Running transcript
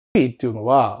ピーっていうの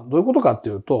はどういうことかって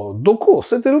いうと、毒を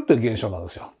捨ててるっていう現象なん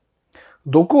ですよ。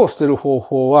毒を捨てる方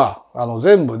法は、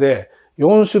全部で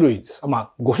4種類です。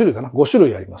5種類かな ?5 種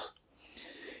類あります。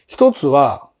一つ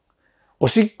は、お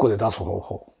しっこで出す方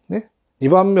法。ね。2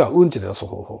番目はうんちで出す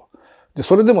方法。で、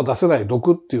それでも出せない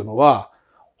毒っていうのは、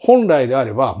本来であ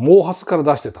れば毛髪から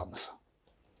出してたんです。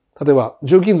例えば、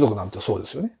重金属なんてそうで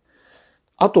すよね。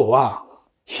あとは、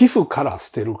皮膚から捨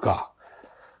てるか、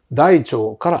大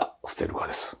腸から捨てるか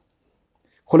です。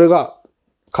これが、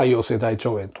潰瘍性大腸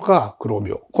炎とかクローン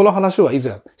病。この話は以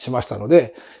前しましたの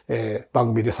で、番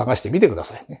組で探してみてくだ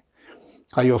さいね。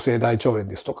潰瘍性大腸炎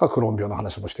ですとかクローン病の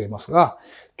話もしていますが、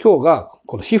今日が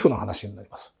この皮膚の話になり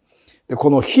ます。で、こ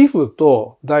の皮膚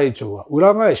と大腸は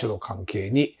裏返しの関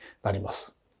係になりま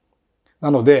す。な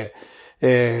ので、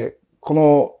こ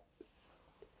の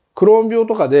クローン病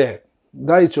とかで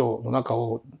大腸の中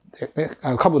を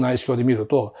下部内視鏡で見る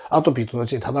とアトピーと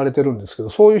後にただれてるんですけど、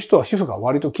そういう人は皮膚が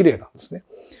割と綺麗なんですね。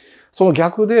その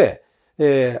逆で、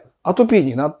アトピー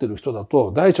になってる人だ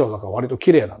と大腸の中は割と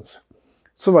綺麗なんですよ。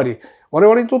つまり我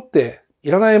々にとって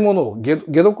いらないものを解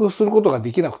毒することが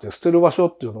できなくて捨てる場所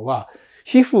っていうのは、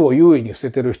皮膚を優位に捨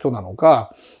ててる人なの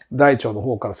か、大腸の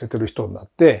方から捨ててる人になっ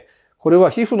て、これは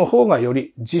皮膚の方がよ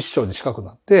り実症に近く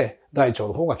なって、大腸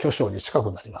の方が虚症に近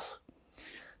くなります。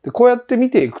で、こうやって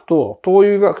見ていくと、東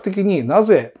洋医学的にな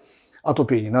ぜアト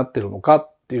ピーになっているのか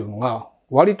っていうのが、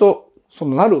割とそ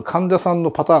のなる患者さんの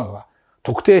パターンが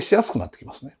特定しやすくなってき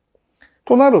ますね。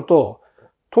となると、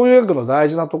東洋医学の大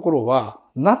事なところは、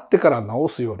なってから治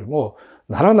すよりも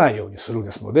ならないようにする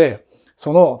ですので、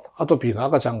そのアトピーの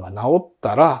赤ちゃんが治っ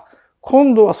たら、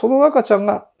今度はその赤ちゃん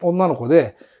が女の子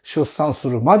で出産す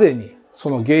るまでにそ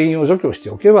の原因を除去して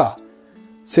おけば、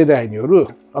世代による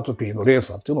アトピーの連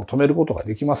鎖っていうのを止めることが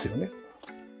できますよね。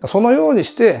そのように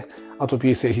してアト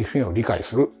ピー性皮膚炎を理解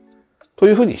すると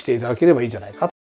いうふうにしていただければいいんじゃないか。